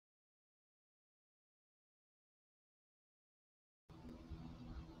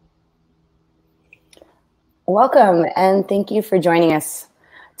Welcome, and thank you for joining us.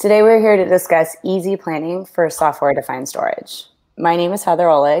 Today we're here to discuss easy planning for software-defined storage. My name is Heather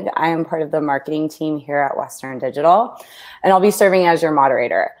Oleg. I am part of the marketing team here at Western Digital, and I'll be serving as your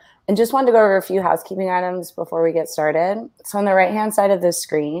moderator. And just wanted to go over a few housekeeping items before we get started. So on the right-hand side of the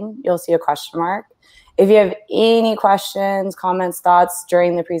screen, you'll see a question mark. If you have any questions, comments, thoughts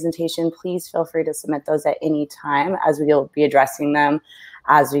during the presentation, please feel free to submit those at any time, as we'll be addressing them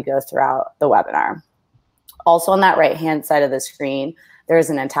as we go throughout the webinar. Also on that right-hand side of the screen, there's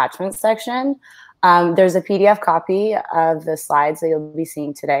an attachment section. There's a PDF copy of the slides that you'll be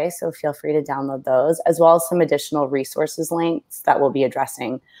seeing today, so feel free to download those, as well as some additional resources links that we'll be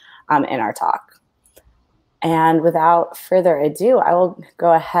addressing in our talk. And without further ado, I will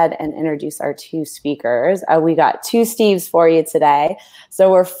go ahead and introduce our two speakers. We got two Steves for you today. So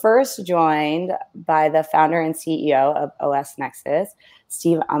we're first joined by the founder and CEO of OSNEXUS,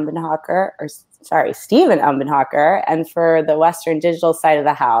 Steven Umbenhocker, and for the Western Digital side of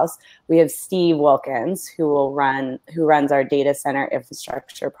the house, we have Steve Wilkins, who runs our data center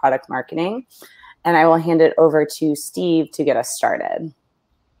infrastructure product marketing. And I will hand it over to Steve to get us started.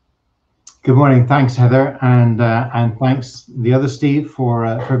 Good morning. Thanks, Heather, and thanks the other Steve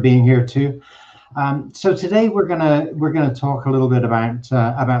for being here too. So today we're gonna talk a little bit about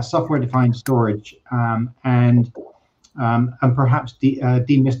software-defined storage and perhaps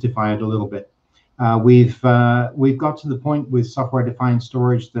demystify it a little bit. We've got to the point with software-defined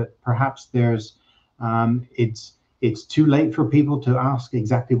storage that perhaps it's too late for people to ask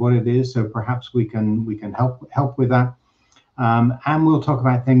exactly what it is. So perhaps we can help with that. And we'll talk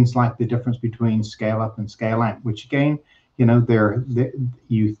about things like the difference between scale up and scale out, which again, you know,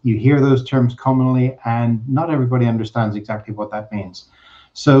 you hear those terms commonly, and not everybody understands exactly what that means.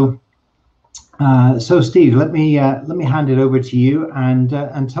 So Steve, let me hand it over to you and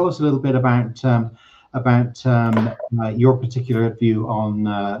tell us a little bit about your particular view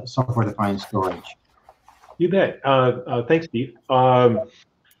on software-defined storage. You bet. Thanks, Steve.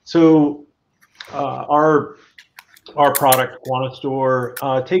 Our product,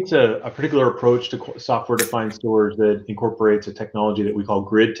 QuantaStore, takes a particular approach to software-defined storage that incorporates a technology that we call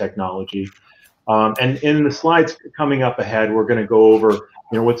grid technology. And in the slides coming up ahead, we're going to go over,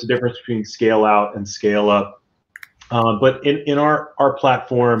 you know, what's the difference between scale out and scale up. But in our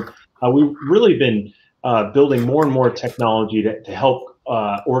platform, we've really been building more and more technology to help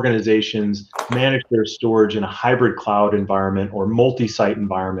organizations manage their storage in a hybrid cloud environment or multi-site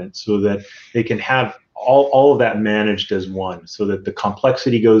environment, so that they can have all of that managed as one, so that the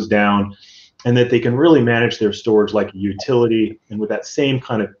complexity goes down and that they can really manage their storage like a utility and with that same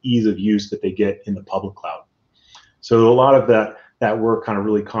kind of ease of use that they get in the public cloud. So a lot of that work kind of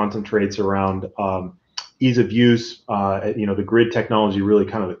really concentrates around ease of use, you know, the grid technology really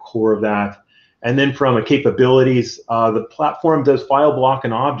kind of the core of that. And then from a capabilities, the platform does file, block,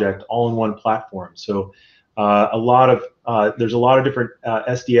 and object all in one platform. So there's a lot of different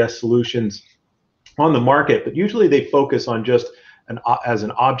SDS solutions on the market, but usually they focus on just as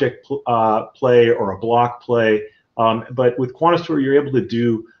an object play or a block play. But with QuantaStore, you're able to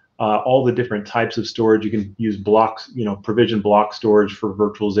do all the different types of storage. You can use blocks, you know, provision block storage for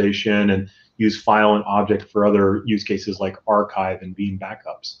virtualization, and use file and object for other use cases like archive and beam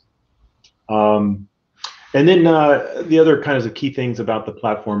backups. And then the other kinds of key things about the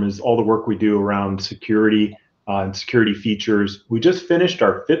platform is all the work we do around security and security features. We just finished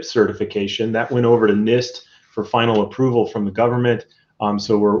our FIPS certification. That went over to NIST for final approval from the government.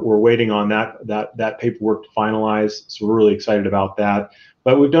 So we're waiting on that paperwork to finalize. So we're really excited about that.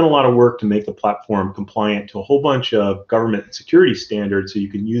 But we've done a lot of work to make the platform compliant to a whole bunch of government security standards, so you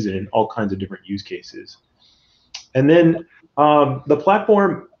can use it in all kinds of different use cases. And then the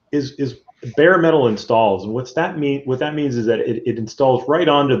platform is bare metal installs, and what that means is that it installs right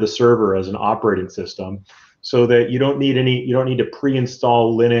onto the server as an operating system, so that you don't need to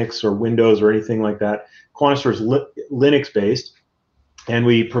pre-install Linux or Windows or anything like that. QuantaStore is Linux based, and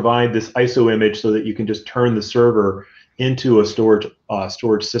we provide this ISO image so that you can just turn the server into a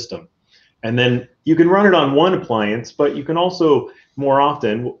storage system, and then you can run it on one appliance. But you can also, more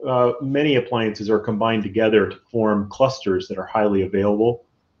often, many appliances are combined together to form clusters that are highly available.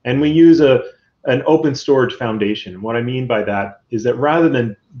 And we use an open storage foundation. And what I mean by that is that rather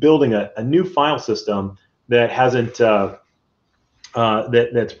than building a new file system that hasn't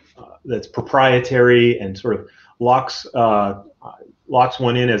that's proprietary and sort of locks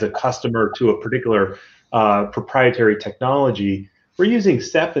one in as a customer to a particular proprietary technology, we're using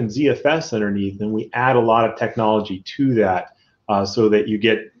SEP and ZFS underneath, and we add a lot of technology to that, so that you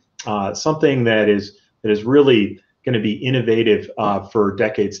get something that is really going to be innovative for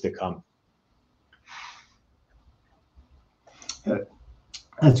decades to come.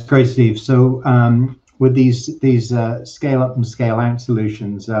 That's great, Steve. So with these scale up and scale out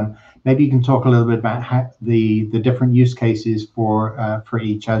solutions, maybe you can talk a little bit about how the different use cases for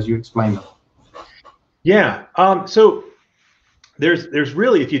each as you explain them. Yeah. So there's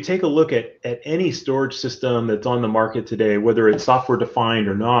really, if you take a look at any storage system that's on the market today, whether it's software defined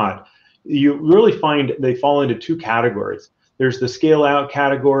or not, you really find they fall into two categories. There's the scale out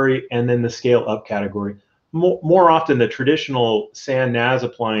category and then the scale up category. More often, the traditional SAN NAS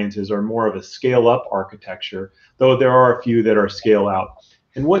appliances are more of a scale up architecture, though there are a few that are scale out.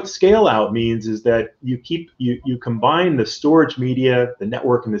 And what scale out means is that you combine the storage media, the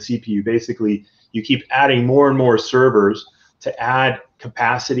network, and the CPU. Basically, you keep adding more and more servers to add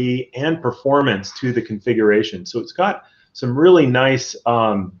capacity and performance to the configuration. So it's got some really nice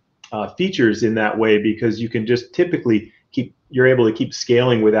features in that way, because you can just typically you're able to keep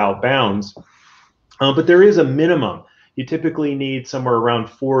scaling without bounds. But there is a minimum. You typically need somewhere around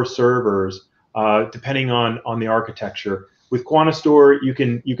 4 servers, depending on the architecture. With QuantaStore,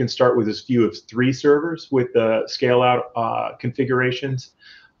 you can start with as few as 3 servers with the scale out configurations.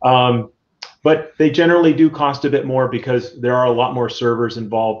 But they generally do cost a bit more because there are a lot more servers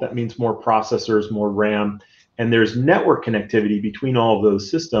involved. That means more processors, more RAM, and there's network connectivity between all of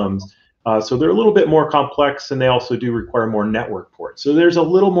those systems. So they're a little bit more complex, and they also do require more network ports. So there's a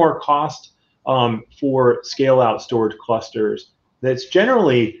little more cost for scale-out storage clusters. That's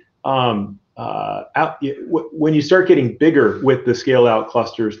generally when you start getting bigger with the scale-out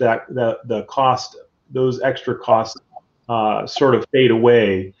clusters, that the cost, those extra costs sort of fade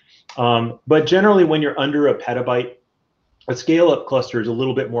away. But generally, when you're under a petabyte, a scale-up cluster is a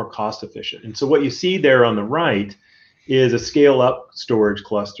little bit more cost efficient. And so what you see there on the right is a scale-up storage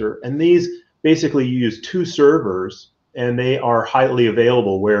cluster, and these basically use 2 servers, and they are highly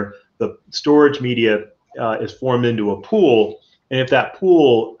available, where the storage media is formed into a pool, and if that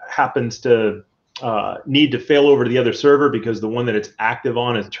pool happens to need to fail over to the other server because the one that it's active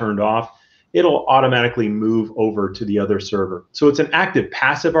on is turned off, it'll automatically move over to the other server. So it's an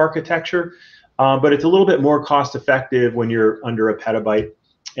active-passive architecture, but it's a little bit more cost-effective when you're under a petabyte.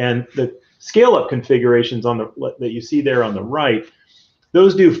 And the scale-up configurations that you see there on the right,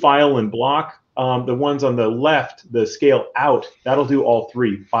 those do file and block. The ones on the left, the scale out, that'll do all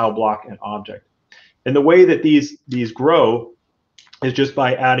 3, file, block, and object. And the way that these grow is just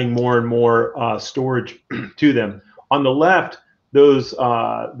by adding more and more storage to them. On the left, those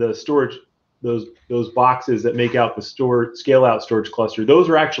those boxes that make out the scale out storage cluster, those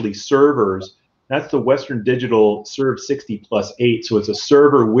are actually servers. That's the Western Digital Serve 60+8. So it's a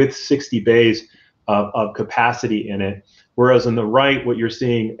server with 60 bays of capacity in it. Whereas on the right, what you're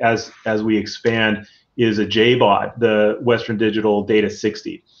seeing as we expand is a JBOD, the Western Digital Data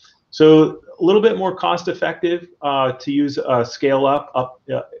 60. So a little bit more cost effective to use a scale up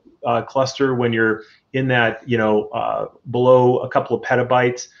cluster when you're in that, below a couple of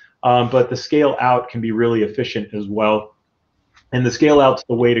petabytes. But the scale out can be really efficient as well. And the scale out's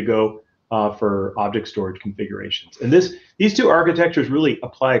the way to go for object storage configurations. And these 2 architectures really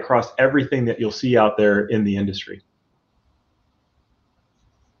apply across everything that you'll see out there in the industry.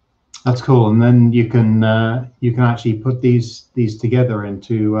 That's cool. And then you can actually put these together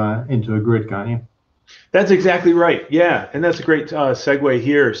into a grid, can't you? That's exactly right. Yeah, and that's a great segue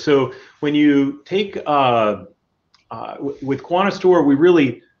here. So when you take with QuantaStore, we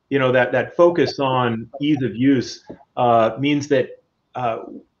really, that focus on ease of use means that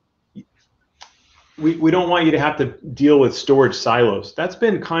we don't want you to have to deal with storage silos. That's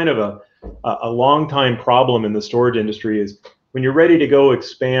been kind of a long time problem in the storage industry, is when you're ready to go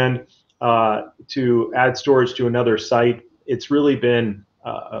expand to add storage to another site, it's really been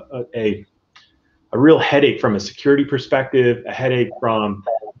a real headache from a security perspective, a headache from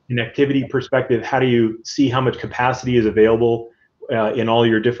connectivity perspective. How do you see how much capacity is available in all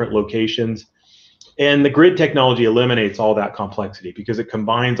your different locations? And the grid technology eliminates all that complexity because it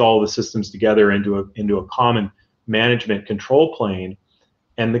combines all the systems together into a common management control plane.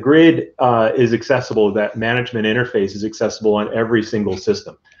 And the grid is accessible, that management interface is accessible on every single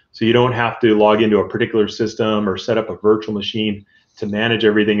system. So you don't have to log into a particular system or set up a virtual machine to manage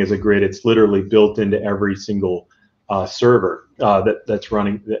everything as a grid. It's literally built into every single server that's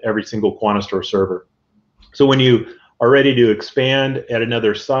running, every single QuantaStore server. So when you are ready to expand at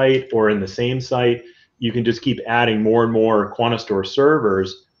another site or in the same site, you can just keep adding more and more QuantaStore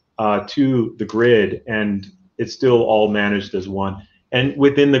servers to the grid, and it's still all managed as one. And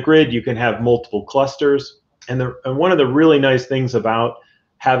within the grid, you can have multiple clusters. And one of the really nice things about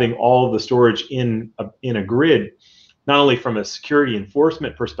having all of the storage in a grid, not only from a security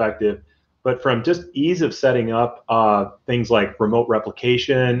enforcement perspective, but from just ease of setting up things like remote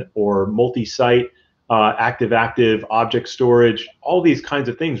replication or multi-site active-active object storage, all these kinds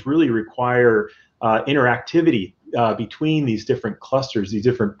of things really require interactivity between these different clusters, these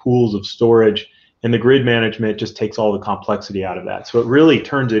different pools of storage, and the grid management just takes all the complexity out of that. So it really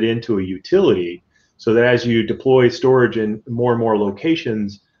turns it into a utility, so that as you deploy storage in more and more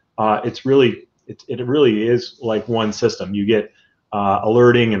locations, it really is like one system. You get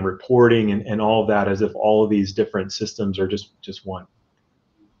alerting and reporting and all of that as if all of these different systems are just one.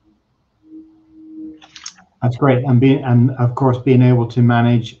 That's great, and of course being able to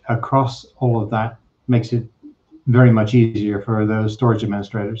manage across all of that makes it very much easier for those storage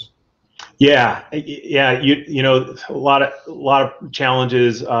administrators. Yeah. You know, a lot of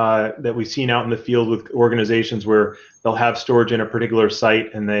challenges that we've seen out in the field with organizations where they'll have storage in a particular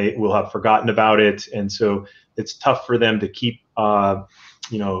site and they will have forgotten about it, and so it's tough for them to keep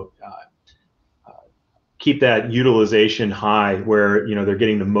keep that utilization high, where they're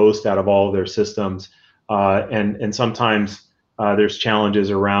getting the most out of all of their systems, and sometimes there's challenges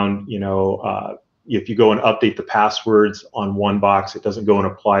around if you go and update the passwords on one box, it doesn't go and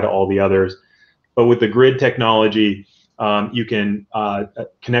apply to all the others. But with the grid technology, you can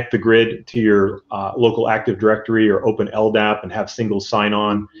connect the grid to your local Active Directory or Open LDAP and have single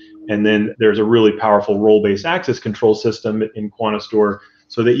sign-on. And then there's a really powerful role-based access control system in QuantaStore,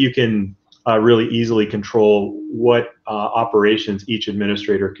 so that you can really easily control what operations each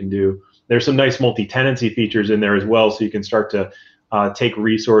administrator can do. There's some nice multi-tenancy features in there as well, so you can start to take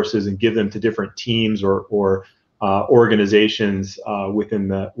resources and give them to different teams or organizations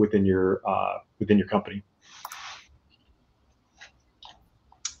within your company.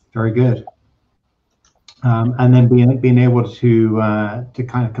 Very good. And then being able to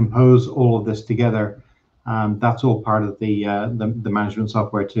kind of compose all of this together, that's all part of the management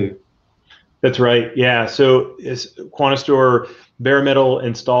software too. That's right. Yeah. So QuantaStore bare metal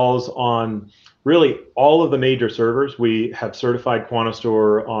installs on really all of the major servers. We have certified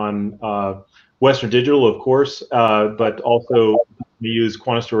QuantaStore on Western Digital, of course, but also we use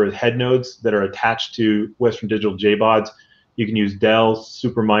QuantaStore as head nodes that are attached to Western Digital JBODs. You can use Dell,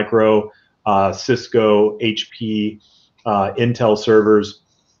 Supermicro, Cisco, HP, Intel servers.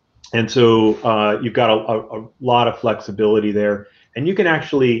 And so you've got a lot of flexibility there. And you can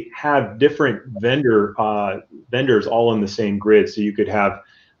actually have different vendors all in the same grid. So you could have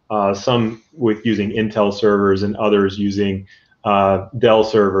some with using Intel servers and others using Dell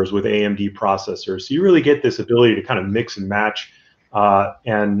servers with AMD processors. So you really get this ability to kind of mix and match,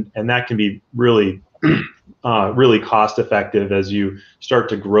 and that can be really really cost effective as you start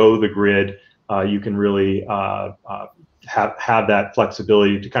to grow the grid. You can really have that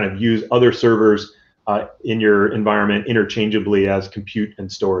flexibility to kind of use other servers in your environment interchangeably as compute and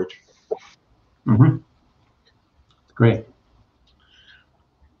storage. Mm-hmm. Great.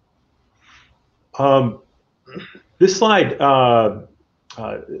 This slide,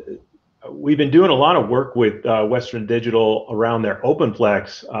 we've been doing a lot of work with Western Digital around their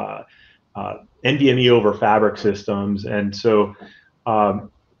OpenFlex NVMe over Fabric systems, and so I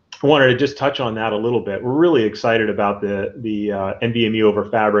wanted to just touch on that a little bit. We're really excited about the NVMe over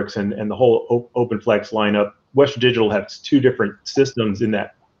Fabrics and the whole OpenFlex lineup. Western Digital has two different systems in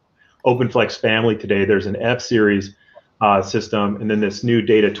that OpenFlex family today. There's an F series system, and then this new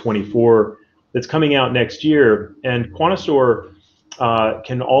Data 24 that's coming out next year. And QuantaStore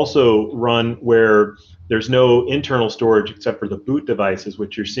can also run where there's no internal storage except for the boot devices,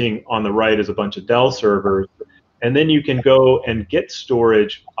 which you're seeing on the right is a bunch of Dell servers. And then you can go and get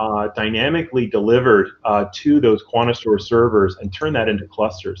storage dynamically delivered to those QuantaStore servers and turn that into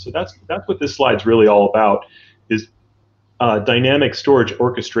clusters. So that's what this slide's really all about, is dynamic storage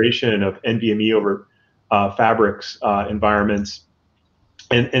orchestration of NVMe over Fabrics environments.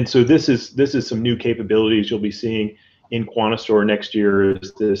 And so this is some new capabilities you'll be seeing in QuantaStore next year,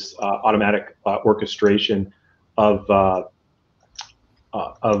 is this automatic orchestration of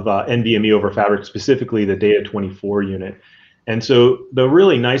NVMe over Fabric, specifically the Data 24 unit. And so the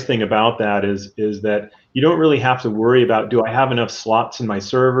really nice thing about that is that you don't really have to worry about, do I have enough slots in my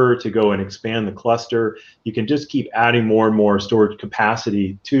server to go and expand the cluster? You can just keep adding more and more storage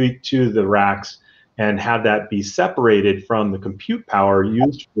capacity to the racks and have that be separated from the compute power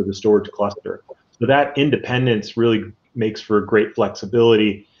used for the storage cluster. So that independence really makes for great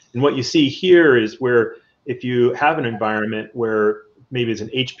flexibility. And what you see here is where if you have an environment where maybe it's an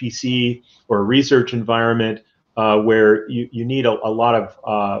HPC or a research environment where you need a lot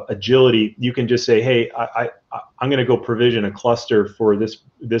of agility, you can just say, hey, I'm going to go provision a cluster for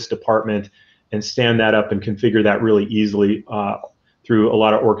this department and stand that up and configure that really easily through a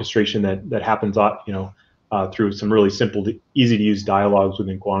lot of orchestration that happens, through some really simple, easy to use dialogues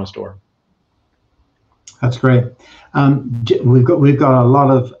within QuantaStore. That's great. We've got a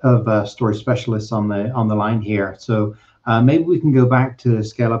lot of storage specialists on the line here, so maybe we can go back to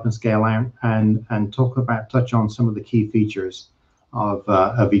scale up and scale out and touch on some of the key features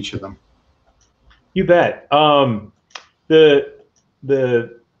of each of them. You bet.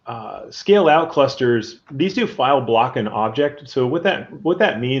 The scale out clusters, these do file, block, and object. So what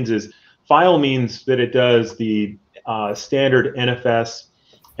that means is file means that it does the standard NFS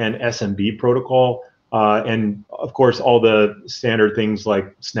and SMB protocol. And of course, all the standard things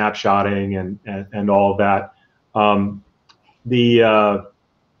like snapshotting and all of that.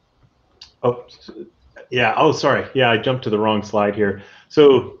 Sorry. Yeah, I jumped to the wrong slide here.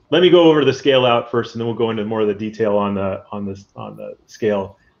 So let me go over to the scale out first, and then we'll go into more of the detail on the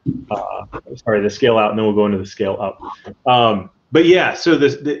scale. The scale out, and then we'll go into the scale up. But yeah, so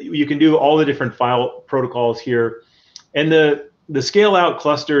you can do all the different file protocols here, and the scale out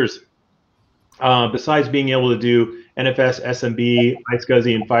clusters. Besides being able to do NFS, SMB,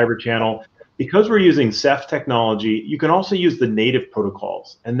 iSCSI, and Fiber Channel, because we're using Ceph technology, you can also use the native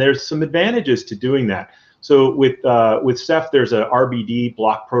protocols, and there's some advantages to doing that. So with Ceph, there's a RBD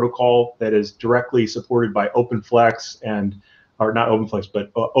block protocol that is directly supported by OpenFlex or not OpenFlex,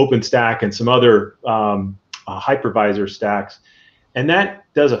 but OpenStack and some other hypervisor stacks. And that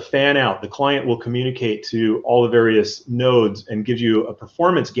does a fan out. The client will communicate to all the various nodes and gives you a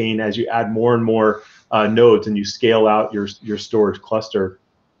performance gain as you add more and more nodes and you scale out your storage cluster.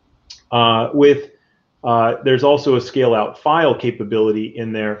 There's also a scale out file capability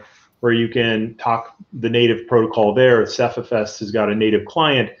in there where you can talk the native protocol there. CephFS has got a native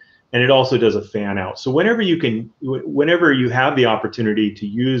client, and it also does a fan out. So whenever you have the opportunity to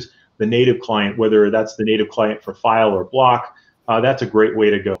use the native client, whether that's the native client for file or block, that's a great way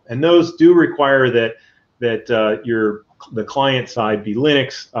to go. And those do require that the client side be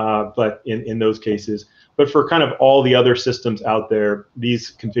Linux, but in those cases. But for kind of all the other systems out there,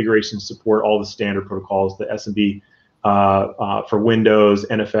 these configurations support all the standard protocols, the SMB for Windows,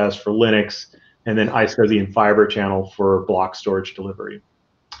 NFS for Linux, and then iSCSI and Fiber Channel for block storage delivery.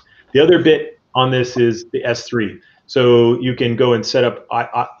 The other bit on this is the S3. So you can go and set up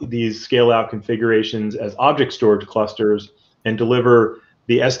these scale out configurations as object storage clusters and deliver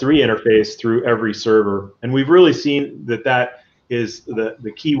the S3 interface through every server. And we've really seen that is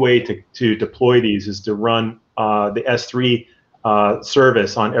the key way to deploy these is to run the S3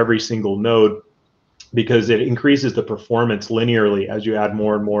 service on every single node, because it increases the performance linearly as you add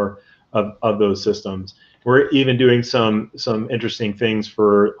more and more of those systems. We're even doing some interesting things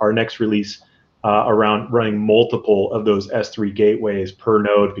for our next release around running multiple of those S3 gateways per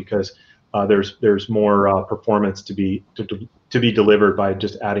node, because there's more performance to be delivered by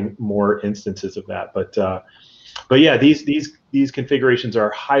just adding more instances of that. But yeah, these configurations are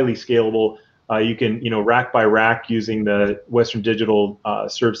highly scalable. You can rack by rack using the Western Digital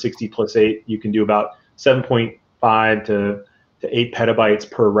Serve 60+8. You can do about 7.5 to 8 petabytes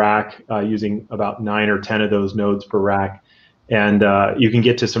per rack using about 9 or 10 of those nodes per rack. And you can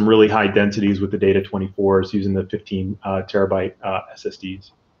get to some really high densities with the Data 24s using the 15 terabyte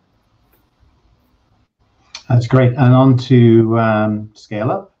SSDs. That's great. And on to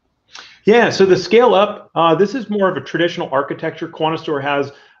scale up. Yeah, so the scale up, this is more of a traditional architecture. QuantaStore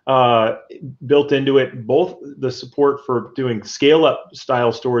has built into it both the support for doing scale up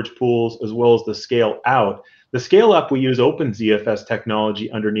style storage pools as well as the scale out. The scale up, we use OpenZFS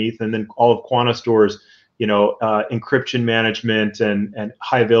technology underneath, and then all of QuantaStore's encryption management and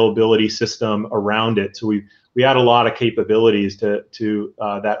high availability system around it. So we add a lot of capabilities to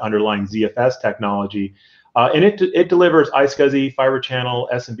that underlying ZFS technology. And it delivers iSCSI, Fiber Channel,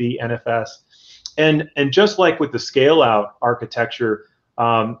 SMB, NFS. And just like with the scale out architecture,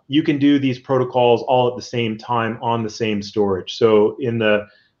 you can do these protocols all at the same time on the same storage. So in a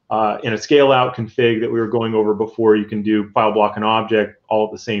scale out config that we were going over before, you can do file, block, and object all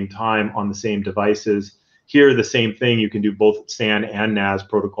at the same time on the same devices. Here, the same thing, you can do both SAN and NAS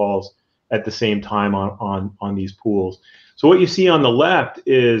protocols at the same time on these pools. So what you see on the left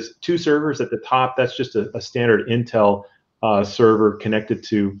is 2 servers at the top. That's just a standard Intel server connected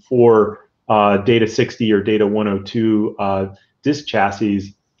to 4 Data 60 or Data 102 disk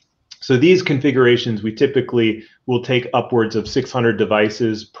chassis. So these configurations, we typically will take upwards of 600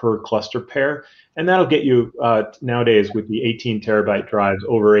 devices per cluster pair, and that'll get you nowadays with the 18 terabyte drives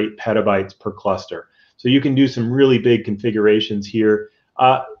over 8 petabytes per cluster. So you can do some really big configurations here.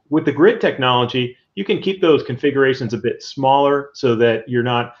 With the grid technology, you can keep those configurations a bit smaller so that you're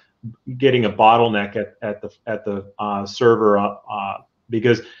not getting a bottleneck at the server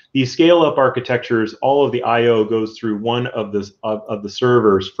because these scale-up architectures, all of the I/O goes through one of the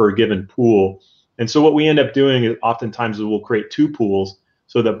servers for a given pool. And so what we end up doing is oftentimes we'll create two pools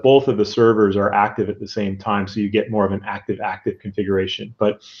so that both of the servers are active at the same time, so you get more of an active configuration.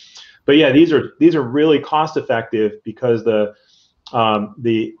 But yeah, these are really cost effective because they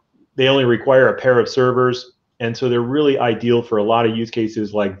only require a pair of servers, and so they're really ideal for a lot of use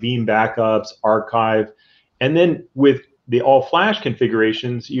cases like Veeam backups, archive, and then with the all flash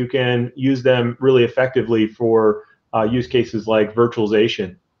configurations, you can use them really effectively for use cases like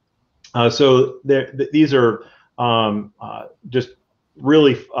virtualization. So these are just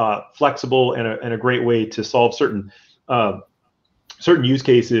really flexible and a great way to solve certain use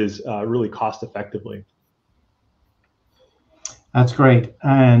cases really cost effectively. That's great.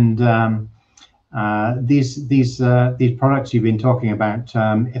 And these products you've been talking about,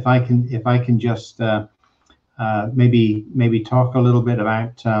 if I can just maybe talk a little bit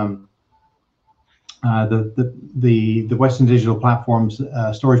about the Western Digital platforms,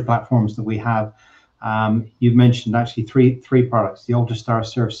 storage platforms that we have. You've mentioned actually three products: the UltraStar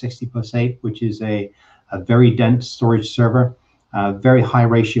Serve 60+8, which is a very dense storage server, very high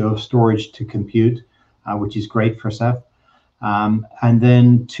ratio of storage to compute, which is great for Ceph. And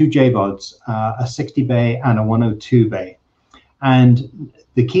then two JBODs, a 60 bay and a 102 bay. And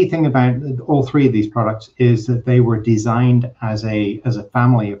the key thing about all three of these products is that they were designed as a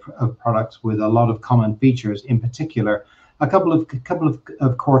family of products with a lot of common features. In particular, a couple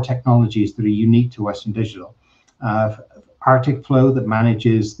of core technologies that are unique to Western Digital. Arctic Flow that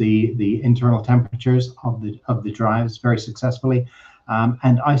manages the internal temperatures of the drives very successfully,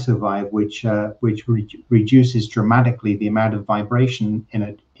 and IsoVibe, which reduces dramatically the amount of vibration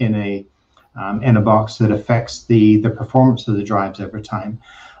in a box that affects the performance of the drives over time.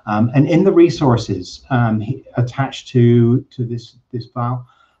 And in the resources attached to this file,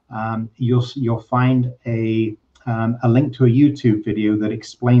 you'll find a link to a YouTube video that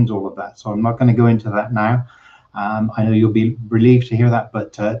explains all of that. So I'm not going to go into that now. I know you'll be relieved to hear that,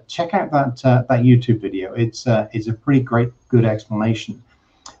 but check out that YouTube video. It's a pretty good explanation.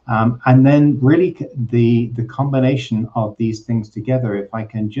 And then really the combination of these things together, if I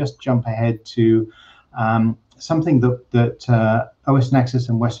can just jump ahead to something that OSNEXUS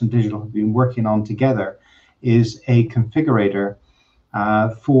and Western Digital have been working on together, is a configurator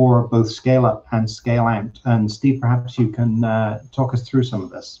for both scale up and scale out. And Steve, perhaps you can talk us through some of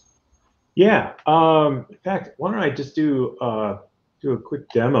this. Yeah. In fact, why don't I just do a quick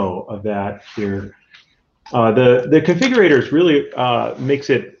demo of that here. The configurators really makes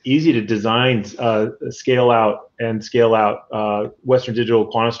it easy to design scale out Western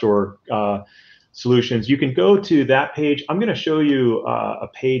Digital QuantaStor solutions. You can go to that page. I'm going to show you a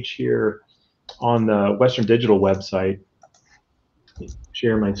page here on the Western Digital website.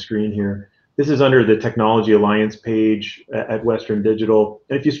 Share my screen here. This is under the Technology Alliance page at Western Digital.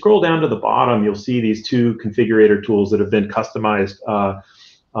 And if you scroll down to the bottom, you'll see these two configurator tools that have been customized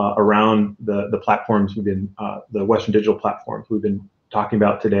around the platforms the Western Digital platforms we've been talking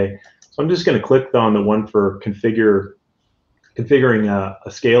about today. So I'm just going to click on the one for configuring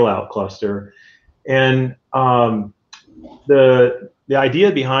a scale out cluster. And the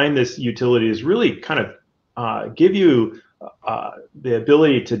idea behind this utility is really kind of give you the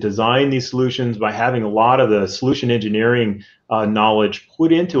ability to design these solutions by having a lot of the solution engineering knowledge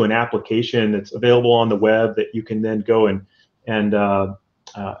put into an application that's available on the web that you can then go and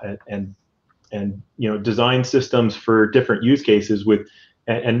design systems for different use cases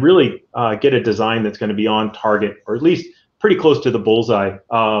and really get a design that's going to be on target, or at least pretty close to the bullseye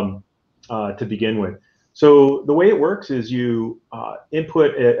to begin with. So the way it works is you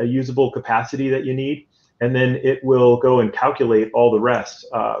input a usable capacity that you need, and then it will go and calculate all the rest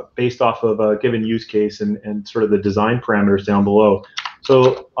based off of a given use case and sort of the design parameters down below.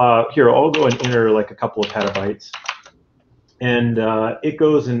 So here, I'll go and enter like a couple of petabytes. And it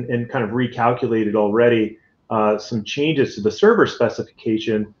goes and kind of recalculated already some changes to the server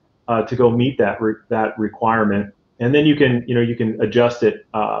specification to go meet that requirement. And then you can adjust it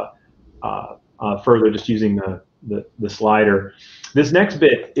further just using the slider. This next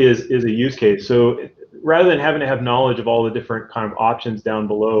bit is a use case. So rather than having to have knowledge of all the different kind of options down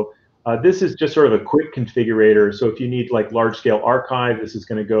below, this is just sort of a quick configurator. So if you need like large scale archive, this is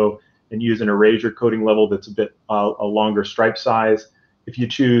going to go and use an erasure coding level that's a bit a longer stripe size. If you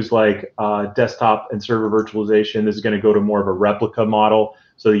choose like desktop and server virtualization, this is going to go to more of a replica model.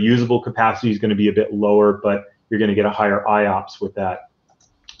 So the usable capacity is going to be a bit lower, but you're going to get a higher IOPS with that.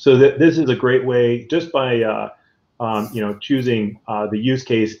 So this is a great way, just by choosing the use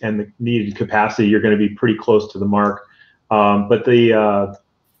case and the needed capacity, you're going to be pretty close to the mark. But the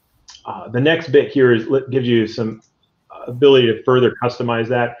next bit here gives you some ability to further customize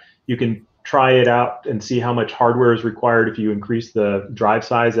that. You can try it out and see how much hardware is required. If you increase the drive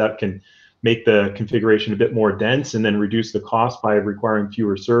size, that can make the configuration a bit more dense and then reduce the cost by requiring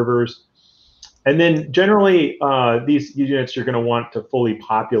fewer servers. And then generally, these units you're going to want to fully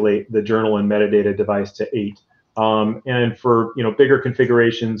populate the journal and metadata device to 8. And for bigger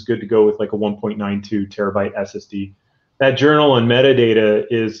configurations, good to go with like a 1.92 terabyte SSD. That journal and metadata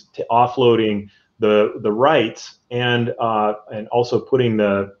is offloading the writes and also putting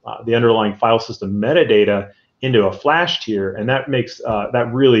the underlying file system metadata into a flash tier, and that makes that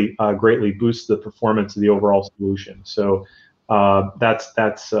really greatly boosts the performance of the overall solution. So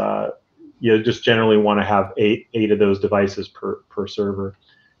you just generally want to have eight of those devices per server.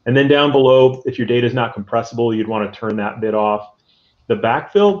 And then down below, if your data is not compressible, you'd want to turn that bit off. The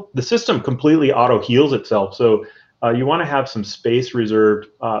backfill, the system completely auto heals itself, so you want to have some space reserved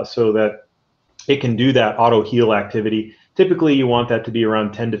so that it can do that auto heal activity. Typically, you want that to be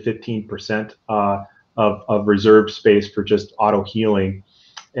around 10 to 15% of reserved space for just auto healing.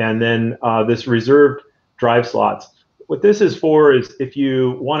 And then this reserved drive slots. What this is for is if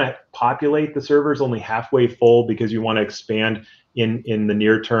you want to populate the servers only halfway full because you want to expand in the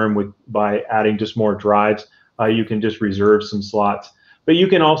near term by adding just more drives, you can just reserve some slots. But you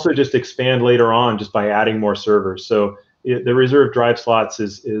can also just expand later on just by adding more servers. So the reserved drive slots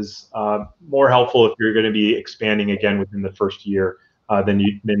is more helpful if you're going to be expanding again within the first year.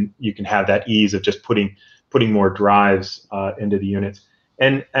 Then you can have that ease of just putting more drives into the units.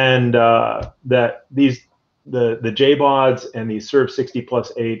 And the JBODs and the Serve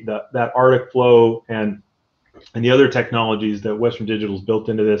 60+8, that Arctic Flow and the other technologies that Western Digital's built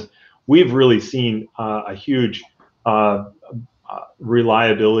into this, we've really seen a huge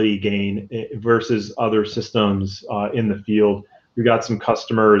reliability gain versus other systems in the field. We've got some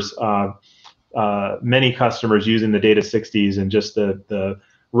customers, many customers using the Data 60s, and just the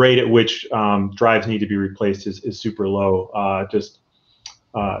rate at which drives need to be replaced is super low, just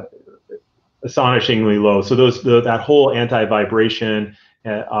astonishingly low. So that whole anti-vibration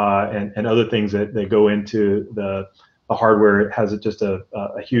and other things that go into the hardware has just a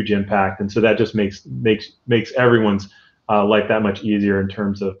huge impact, and so that just makes everyone's life that much easier in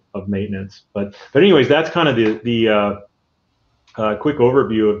terms of maintenance. But anyways, that's kind of the quick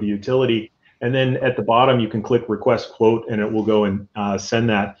overview of the utility. And then at the bottom, you can click Request Quote, and it will go and send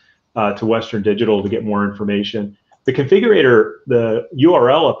that to Western Digital to get more information. The configurator, the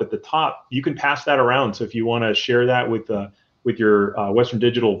URL up at the top, you can pass that around. So if you want to share that with your Western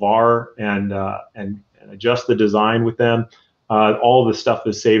Digital VAR and adjust the design with them, all the stuff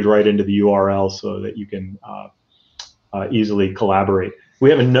is saved right into the URL so that you can easily collaborate. We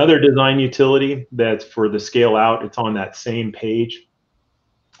have another design utility that's for the scale out. It's on that same page.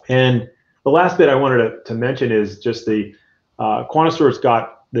 And the last bit I wanted to mention is just the QuantaStore's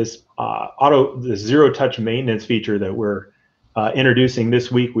got this zero-touch maintenance feature that we're introducing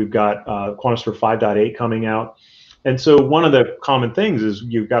this week. We've got QuantaStore 5.8 coming out, and so one of the common things is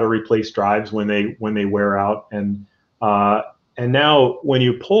you've got to replace drives when they wear out, and now when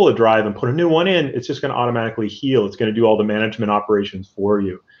you pull a drive and put a new one in, it's just going to automatically heal. It's going to do all the management operations for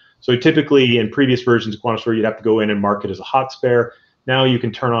you. So typically in previous versions of QuantaStore, you'd have to go in and mark it as a hot spare. Now you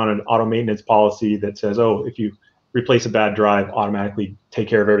can turn on an auto maintenance policy that says, oh, if you replace a bad drive, automatically take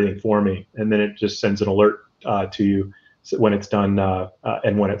care of everything for me. And then it just sends an alert to you when it's done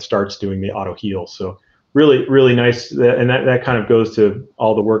and when it starts doing the auto heal. So really, really nice. And that kind of goes to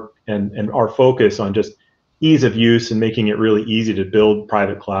all the work and our focus on just ease of use and making it really easy to build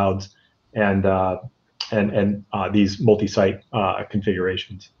private clouds and these multi-site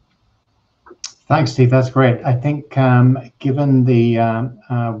configurations. Thanks, Steve. That's great. I think given the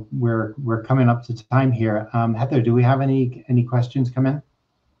we're coming up to time here, Heather, do we have any questions come in?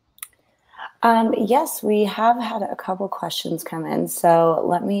 Yes, we have had a couple questions come in. So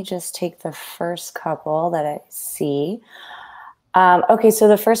let me just take the first couple that I see. Okay, so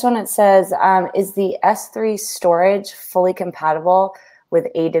the first one, it says, is the S3 storage fully compatible with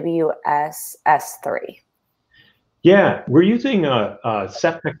AWS S3? Yeah, we're using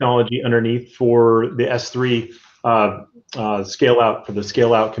Ceph technology underneath for the S3 scale out, for the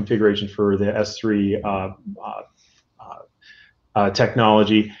scale out configuration for the S3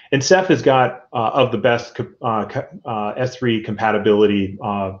 technology. And Ceph has got of the best S3 compatibility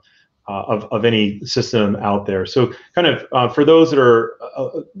of any system out there. So kind of for those that are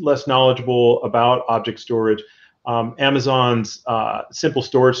less knowledgeable about object storage, Amazon's simple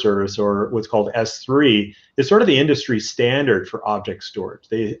storage service, or what's called S3, is sort of the industry standard for object storage.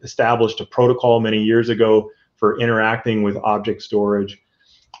 They established a protocol many years ago for interacting with object storage.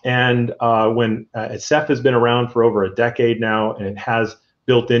 And when Ceph has been around for over a decade now, and it has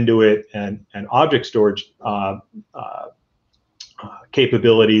built into it an object storage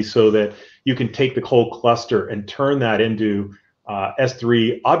capability so that you can take the whole cluster and turn that into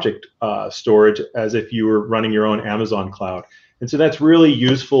S3 object storage as if you were running your own Amazon cloud. And so that's really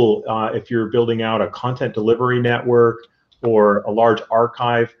useful if you're building out a content delivery network or a large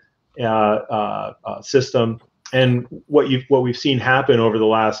archive system. And what we've seen happen over the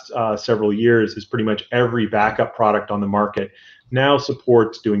last several years is pretty much every backup product on the market now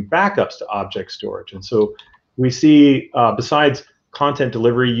supports doing backups to object storage. And so we see, besides content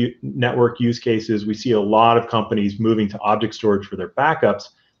delivery network use cases, we see a lot of companies moving to object storage for their backups,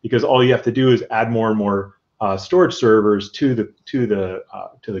 because all you have to do is add more and more storage servers to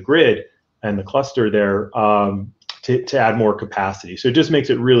the grid and the cluster there to add more capacity. So it just makes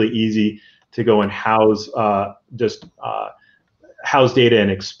it really easy to go and house data and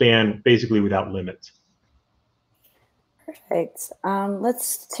expand basically without limits. Perfect.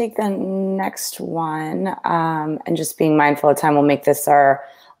 Let's take the next one, and just being mindful of time, we'll make this our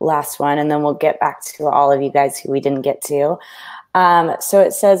last one, and then we'll get back to all of you guys who we didn't get to. So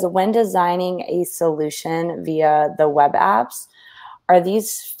it says, when designing a solution via the web apps, are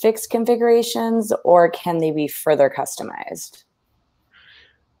these fixed configurations or can they be further customized?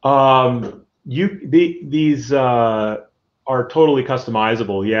 These are totally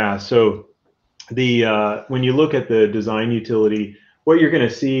customizable, yeah. So when you look at the design utility, what you're going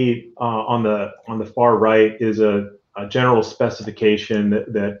to see on the far right is a general specification,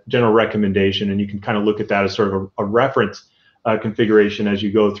 that general recommendation, and you can kind of look at that as sort of a reference configuration as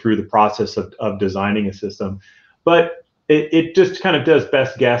you go through the process of designing a system. But it just kind of does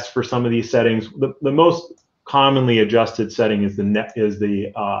best guess for some of these settings. The most commonly adjusted setting is the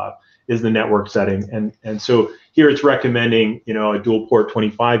network setting, and so here it's recommending, you know, a dual port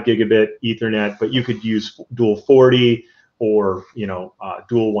 25 gigabit Ethernet, but you could use dual 40 or, you know,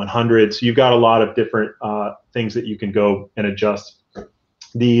 dual 100. So you've got a lot of different things that you can go and adjust.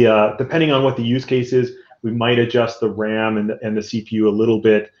 Depending on what the use case is, we might adjust the RAM and the CPU a little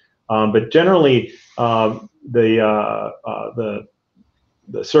bit, but generally the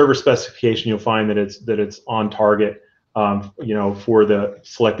server specification, you'll find that it's on target, you know, for the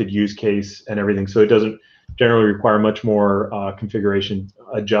selected use case and everything. So it doesn't generally require much more configuration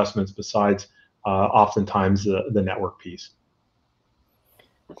adjustments besides oftentimes the network piece.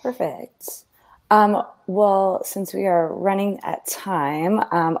 Perfect. Well, since we are running at time,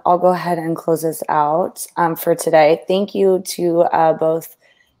 I'll go ahead and close this out for today. Thank you to both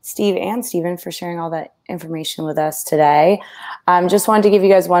Steve and Stephen for sharing all that information with us today. Just wanted to give you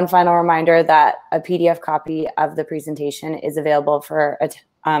guys one final reminder that a PDF copy of the presentation is available for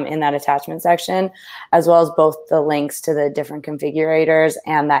in that attachment section, as well as both the links to the different configurators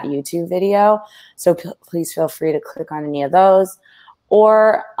and that YouTube video. So please feel free to click on any of those.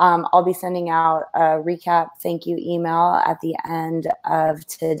 Or I'll be sending out a recap thank you email at the end of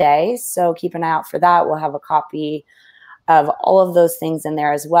today. So keep an eye out for that. We'll have a copy of all of those things in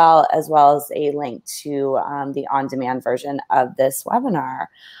there, as well as a link to the on-demand version of this webinar.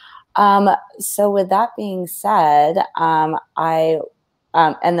 So with that being said, and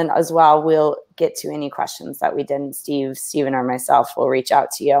then as well, we'll get to any questions that we didn't. Stephen, or myself will reach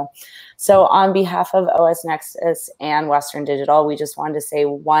out to you. So on behalf of OSNEXUS and Western Digital, we just wanted to say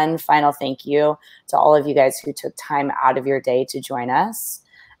one final thank you to all of you guys who took time out of your day to join us.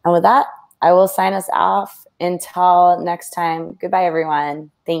 And with that, I will sign us off. Until next time, goodbye, everyone.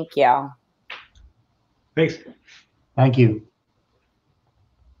 Thank you. Thanks. Thank you.